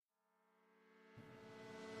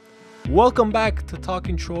Welcome back to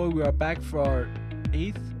Talking Troy. We are back for our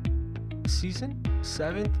 8th season?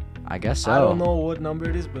 7th? I guess so. I don't know what number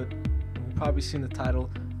it is, but you've probably seen the title.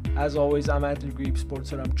 As always, I'm Anthony Grebe, Sports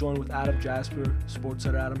Center. I'm joined with Adam Jasper, Sports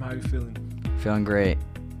Center. Adam, how are you feeling? Feeling great.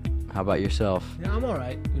 How about yourself? Yeah, I'm all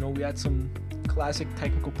right. We had some classic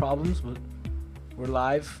technical problems, but we're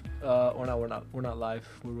live. Or no, we're not. We're not live.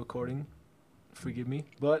 We're recording. Forgive me.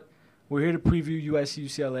 But we're here to preview USC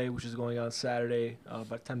UCLA, which is going on Saturday. By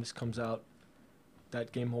the time this comes out,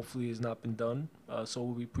 that game hopefully has not been done. So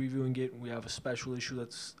we'll be previewing it. We have a special issue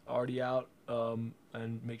that's already out. And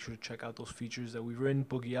make sure to check out those features that we've written.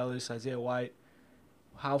 Boogie Ellis, Isaiah White.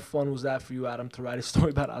 How fun was that for you, Adam, to write a story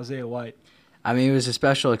about Isaiah White? I mean, it was a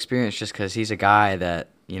special experience just because he's a guy that,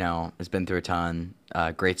 has been through a ton.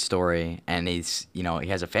 Great story. And he's, he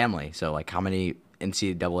has a family. So, how many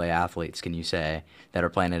NCAA athletes can you say that are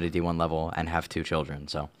playing at a D1 level and have 2 children?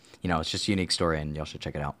 So, it's just a unique story, and y'all should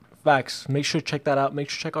check it out. Facts. Make sure to check that out. Make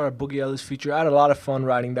sure to check out our Boogie Ellis feature. I had a lot of fun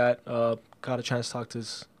writing that. Got a chance to talk to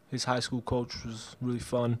his high school coach, which was really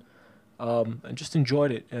fun. And just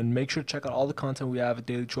enjoyed it. And make sure to check out all the content we have at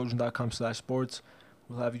dailytrojan.com/sports.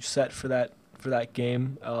 We'll have you set for that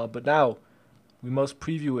game. But now, we must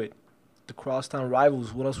preview it. The crosstown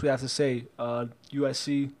rivals. What else we have to say?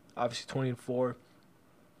 USC, obviously 20-4.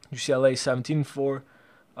 UCLA, 17-4.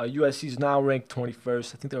 USC is now ranked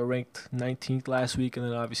 21st. I think they were ranked 19th last week. And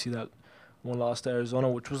then obviously that one loss to Arizona,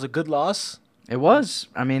 which was a good loss. It was.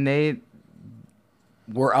 I mean, they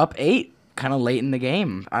were up 8 kind of late in the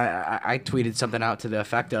game. I tweeted something out to the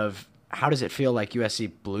effect of, how does it feel like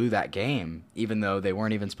USC blew that game, even though they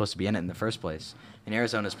weren't even supposed to be in it in the first place? And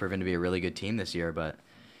Arizona's proven to be a really good team this year, but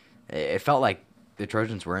it felt like the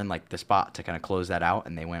Trojans were in the spot to kind of close that out,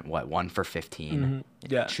 and they went 1 for 15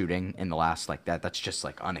 shooting in the last that. That's just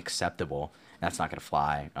unacceptable. That's not going to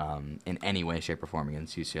fly in any way, shape, or form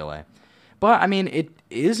against UCLA. But I mean, it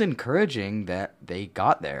is encouraging that they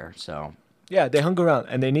got there. So yeah, they hung around,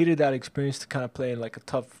 and they needed that experience to kind of play in a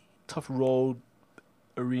tough road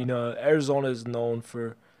arena. Arizona is known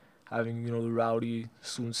for having the rowdy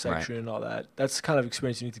student section and all that. That's the kind of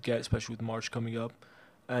experience you need to get, especially with March coming up.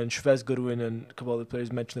 And Chavez Goodwin and a couple other players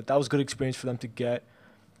mentioned that was a good experience for them to get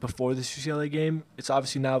before this UCLA game. It's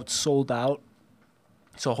obviously now it's sold out,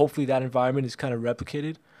 so hopefully that environment is kind of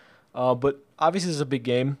replicated. But obviously it's a big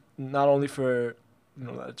game, not only for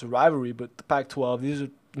it's a rivalry, but the Pac-12. These are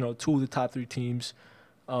 2 of the top 3 teams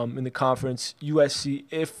in the conference. USC,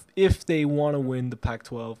 if they want to win the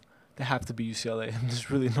Pac-12, they have to be UCLA. There's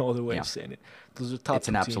really no other way of saying it. Those are top 2 teams. It's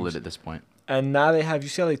an absolute at this point. And now they have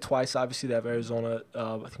UCLA twice. Obviously, they have Arizona,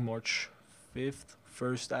 I think March 5th,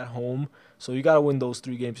 1st at home. So you got to win those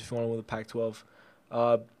 3 games if you want to win the Pac-12.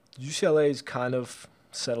 UCLA is kind of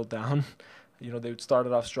settled down. They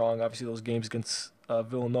started off strong. Obviously, those games against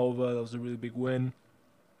Villanova, that was a really big win.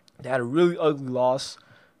 They had a really ugly loss,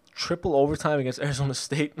 triple overtime against Arizona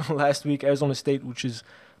State last week. Arizona State, which is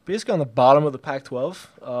basically on the bottom of the Pac-12,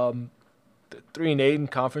 3-8 in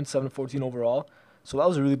conference, 7-14 overall. So that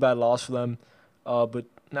was a really bad loss for them. But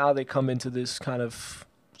now they come into this kind of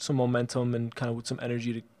some momentum and kind of with some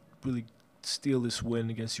energy to really steal this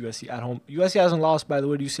win against USC at home. USC hasn't lost, by the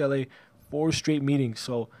way, to UCLA 4 straight meetings.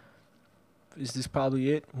 So is this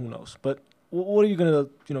probably it? Who knows? But what are you going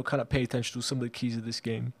to, kind of pay attention to, some of the keys of this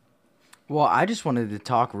game? Well, I just wanted to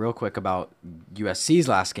talk real quick about USC's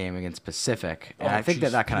last game against Pacific. And I think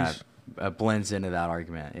that kind of blends into that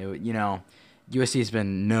argument. USC has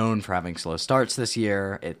been known for having slow starts this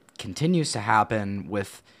year. It continues to happen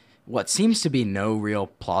with what seems to be no real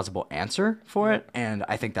plausible answer for it, and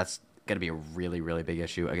I think that's going to be a really, really big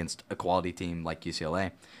issue against a quality team like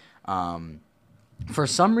UCLA. For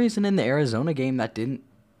some reason in the Arizona game, it didn't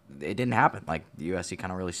happen. The USC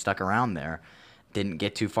kind of really stuck around there, didn't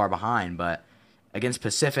get too far behind. But against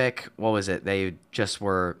Pacific, what was it? They just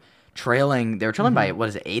were trailing. They were trailing by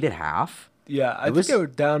 8 at half. Yeah, I think they were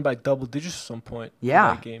down by double digits at some point in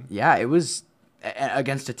that game. Yeah, it was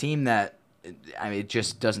against a team that, it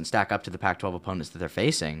just doesn't stack up to the Pac-12 opponents that they're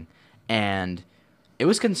facing. And it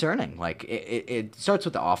was concerning. It starts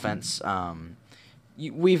with the offense.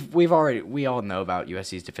 We all know about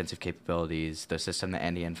USC's defensive capabilities, the system that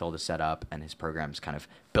Andy Enfield has set up, and his program's kind of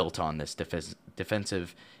built on this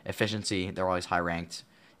defensive efficiency. They're always high-ranked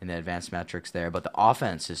in the advanced metrics there. But the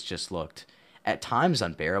offense has just looked at times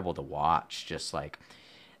unbearable to watch, just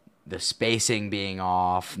the spacing being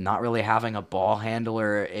off, not really having a ball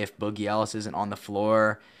handler if Boogie Ellis isn't on the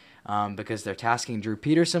floor, because they're tasking Drew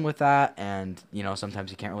Peterson with that, and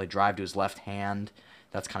sometimes he can't really drive to his left hand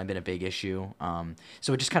That's kind of been a big issue.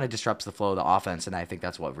 So it just kind of disrupts the flow of the offense, and I think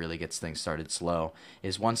that's what really gets things started slow.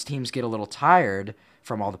 Is once teams get a little tired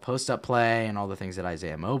from all the post-up play and all the things that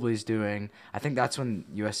Isaiah Mobley's doing, I think that's when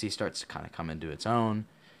USC starts to kind of come into its own.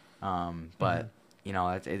 But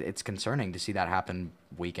it's concerning to see that happen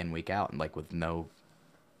week in, week out, and like with no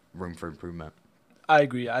room for improvement. I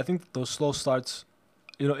agree. I think those slow starts,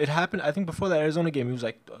 it happened. I think before that Arizona game, it was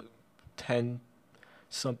like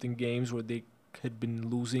 10-something games where they had been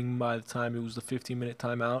losing by the time it was the 15-minute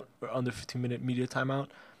timeout or under 15-minute media timeout,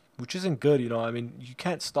 which isn't good. I mean, you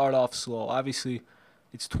can't start off slow. Obviously,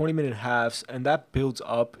 it's 20-minute halves, and that builds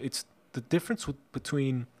up. It's the difference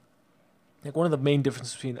between, like, one of the main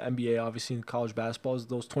differences between the NBA, obviously, and college basketball is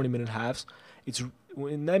those 20-minute halves. It's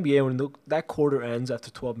in the NBA, when that quarter ends after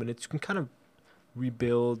 12 minutes, you can kind of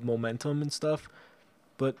rebuild momentum and stuff.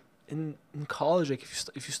 But in college, like,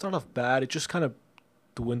 if you start off bad, it just kind of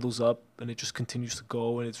dwindles up and it just continues to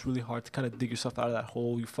go, and it's really hard to kind of dig yourself out of that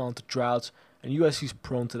hole. You fall into droughts, and USC's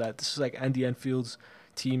prone to that. This is like Andy Enfield's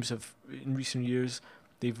teams have in recent years.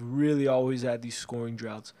 They've really always had these scoring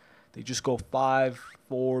droughts. They just go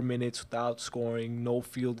 5-4 minutes without scoring, no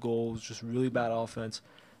field goals, just really bad offense.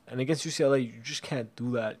 And against UCLA, you just can't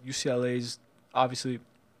do that. UCLA is obviously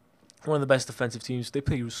one of the best defensive teams. They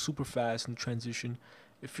play super fast in transition.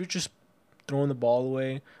 If you're just throwing the ball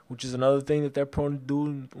away, which is another thing that they're prone to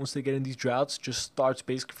do once they get in these droughts, just starts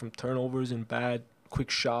basically from turnovers and bad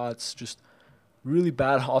quick shots, just really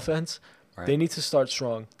bad offense. Right. They need to start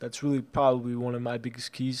strong. That's really probably one of my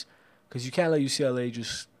biggest keys, because you can't let UCLA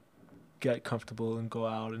just get comfortable and go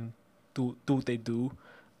out and do what they do.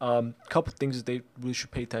 Couple things that they really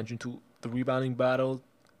should pay attention to: the rebounding battle.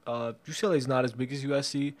 UCLA is not as big as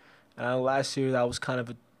USC, and last year that was kind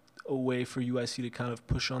of a way for USC to kind of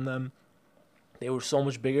push on them. They were so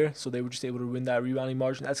much bigger, so they were just able to win that rebounding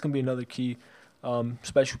margin. That's going to be another key,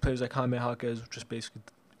 especially players like Jaime Jaquez, which is basically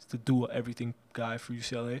the do-everything guy for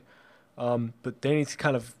UCLA. But they need to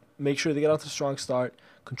kind of make sure they get off to a strong start,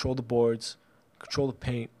 control the boards, control the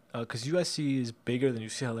paint, because USC is bigger than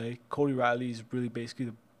UCLA. Cody Riley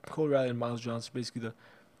and Miles Johnson are basically the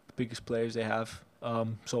biggest players they have.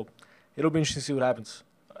 So it'll be interesting to see what happens.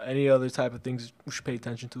 Any other type of things we should pay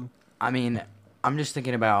attention to? I mean, I'm just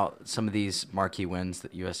thinking about some of these marquee wins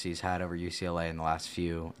that USC's had over UCLA in the last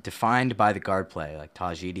few, defined by the guard play, like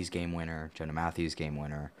Taj Edey's game winner, Jonah Matthews' game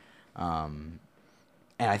winner. And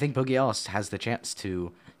I think Boogie Ellis has the chance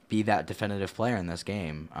to be that definitive player in this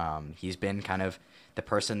game. He's been kind of the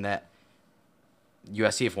person that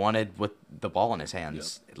USC have wanted with the ball in his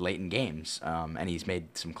hands late in games. And he's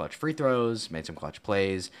made some clutch free throws, made some clutch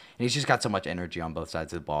plays, and he's just got so much energy on both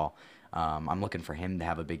sides of the ball. I'm looking for him to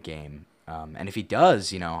have a big game. And if he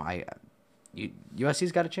does,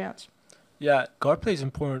 USC's got a chance. Yeah, guard play is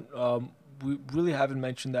important. We really haven't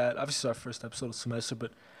mentioned that. Obviously, it's our first episode of the semester,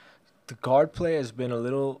 but the guard play has been a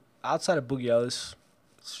little outside of Boogie Ellis.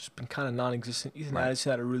 It's just been kind of non-existent. Ethan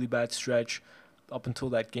Addison had a really bad stretch up until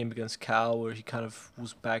that game against Cal, where he kind of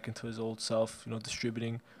was back into his old self,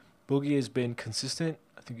 distributing. Boogie has been consistent.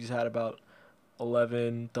 I think he's had about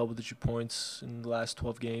 11 double-digit points in the last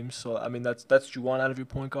 12 games. So, I mean, that's what you want out of your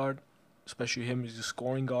point guard, especially him. He's a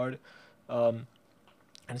scoring guard. And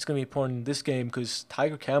it's going to be important in this game because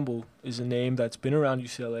Tiger Campbell is a name that's been around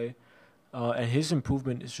UCLA, and his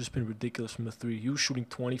improvement has just been ridiculous from the three. He was shooting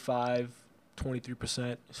 25,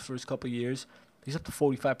 23% his first couple of years. He's up to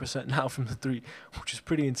 45% now from the three, which is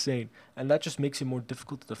pretty insane. And that just makes it more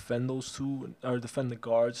difficult to defend those two, or defend the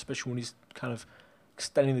guards, especially when he's kind of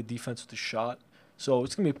extending the defense with the shot. So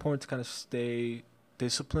it's going to be important to kind of stay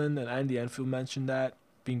disciplined, and Andy Enfield mentioned that,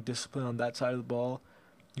 being disciplined on that side of the ball.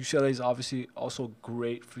 UCLA is obviously also a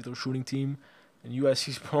great free throw shooting team, and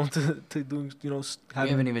USC's prone to doing, we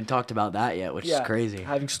haven't even talked about that yet, which is crazy.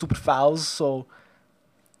 Having stupid fouls, so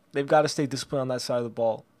they've got to stay disciplined on that side of the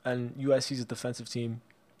ball. And USC's a defensive team.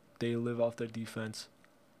 They live off their defense.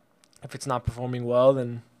 If it's not performing well,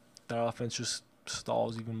 then their offense just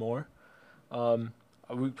stalls even more.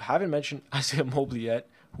 We haven't mentioned Isaiah Mobley yet,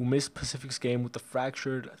 who missed Pacific's game with the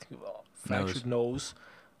fractured nose.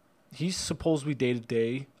 He's supposed to be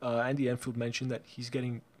day-to-day. Andy Enfield mentioned that he's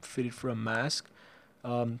getting fitted for a mask.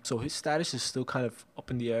 So his status is still kind of up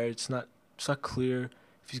in the air. It's not clear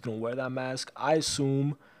if he's going to wear that mask. I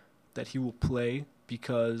assume that he will play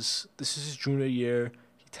because this is his junior year.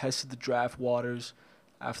 He tested the draft waters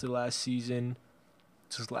after last season.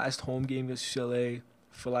 It's his last home game against UCLA.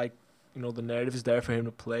 I feel like, the narrative is there for him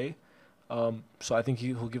to play. So I think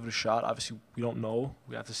he'll give it a shot. Obviously, we don't know.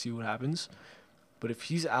 We have to see what happens. But if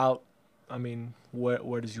he's out, I mean,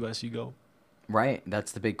 where does USC go? Right.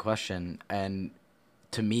 That's the big question. And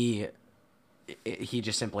to me, he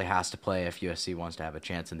just simply has to play if USC wants to have a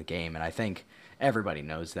chance in the game. And I think everybody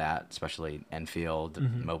knows that, especially Enfield.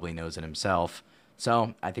 Mobley knows it himself.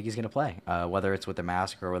 So I think he's going to play. Whether it's with a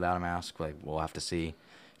mask or without a mask, like, we'll have to see.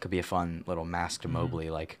 Could be a fun little mask to Mobley,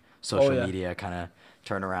 like social media kind of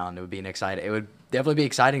turnaround. It would be it would definitely be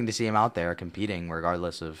exciting to see him out there competing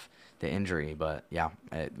regardless of the injury. But yeah,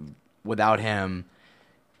 without him,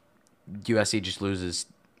 USC just loses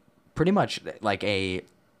pretty much like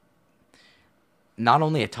not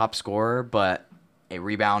only a top scorer, but a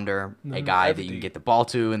rebounder, a guy that you can get the ball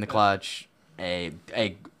to in the clutch, a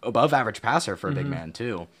above average passer for a big man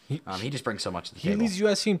too. He just brings so much to the table. He leads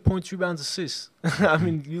USC in points, rebounds, assists. I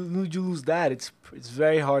mean, you lose that, it's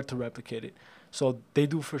very hard to replicate it. So they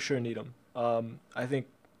do for sure need him. I think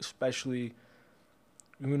especially,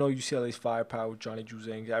 we know UCLA's firepower with Johnny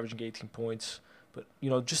Juzang averaging 18 points. But,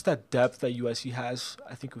 just that depth that USC has,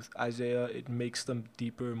 I think with Isaiah, it makes them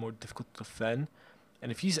deeper and more difficult to defend.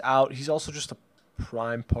 And if he's out, he's also just a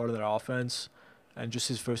prime part of their offense. And just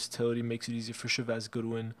his versatility makes it easier for Chavez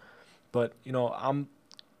Goodwin. But, I'm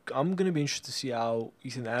going to be interested to see how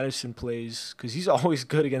Ethan Anderson plays, because he's always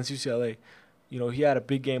good against UCLA. He had a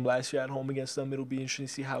big game last year at home against them. It'll be interesting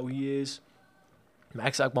to see how he is.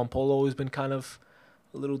 Max Agbampolo has been kind of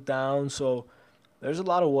a little down, so there's a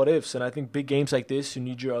lot of what-ifs, and I think big games like this, you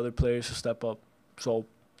need your other players to step up. So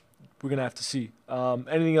we're going to have to see.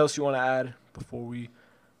 Anything else you want to add before we...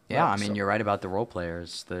 Yeah, I mean, you're right about the role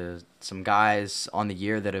players. Some guys on the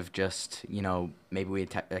year that have just, maybe we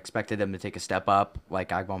expected them to take a step up, like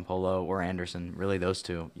Agbampolo or Anderson. Really, those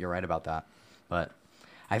two. You're right about that. But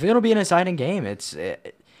I think it'll be an exciting game.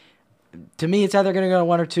 To me, it's either going to go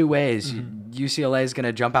one or two ways. UCLA is going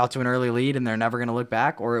to jump out to an early lead, and they're never going to look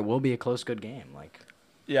back, or it will be a close, good game.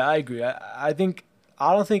 Yeah, I agree. I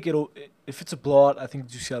don't think it'll. If it's a blowout, I think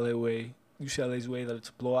UCLA's way that it's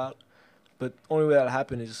a blowout. But only way that'll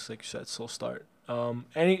happen is, like you said, slow start. We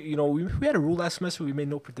had a rule last semester. We made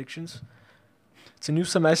no predictions. It's a new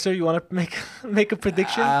semester. You want to make a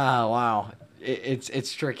prediction? Wow.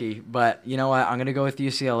 It's tricky, but you know what? I'm gonna go with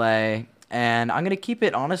UCLA. And I'm going to keep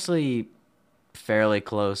it, honestly, fairly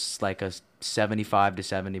close, like a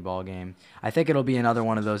 75-70 ball game. I think it'll be another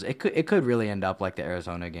one of those. It could really end up like the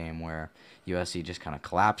Arizona game where USC just kind of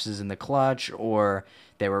collapses in the clutch, or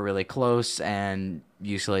they were really close and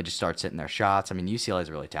UCLA just starts hitting their shots. I mean, UCLA is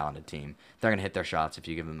a really talented team. They're going to hit their shots if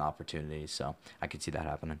you give them the opportunity, so I could see that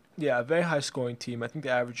happening. Yeah, a very high-scoring team. I think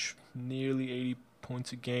they average nearly 80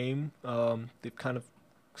 points a game. They've kind of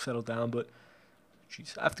settled down, but...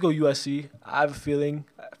 Jeez, I have to go USC. I have a feeling.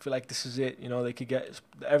 I feel like this is it. They could get.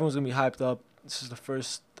 Everyone's gonna be hyped up. This is the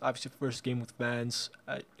first game with fans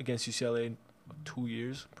against UCLA in 2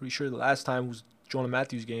 years. Pretty sure the last time was Jonah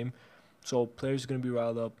Matthews' game, so players are gonna be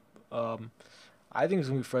riled up. I think it's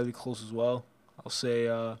gonna be fairly close as well. I'll say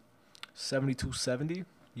 72-70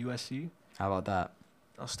 USC. How about that?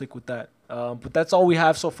 I'll stick with that. But that's all we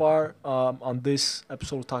have so far on this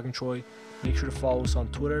episode of Talking Troy. Make sure to follow us on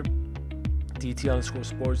Twitter.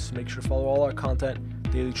 DT_sports. Make sure to follow all our content,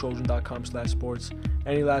 dailytrojan.com/sports.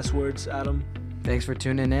 Any last words, Adam? Thanks for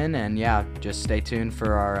tuning in, and yeah, just stay tuned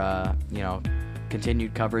for our,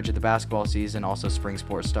 continued coverage of the basketball season. Also, spring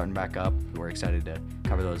sports starting back up. We're excited to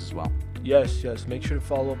cover those as well. Yes. Make sure to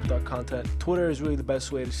follow up with our content. Twitter is really the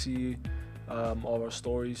best way to see all of our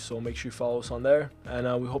stories, so make sure you follow us on there,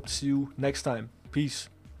 and we hope to see you next time. Peace.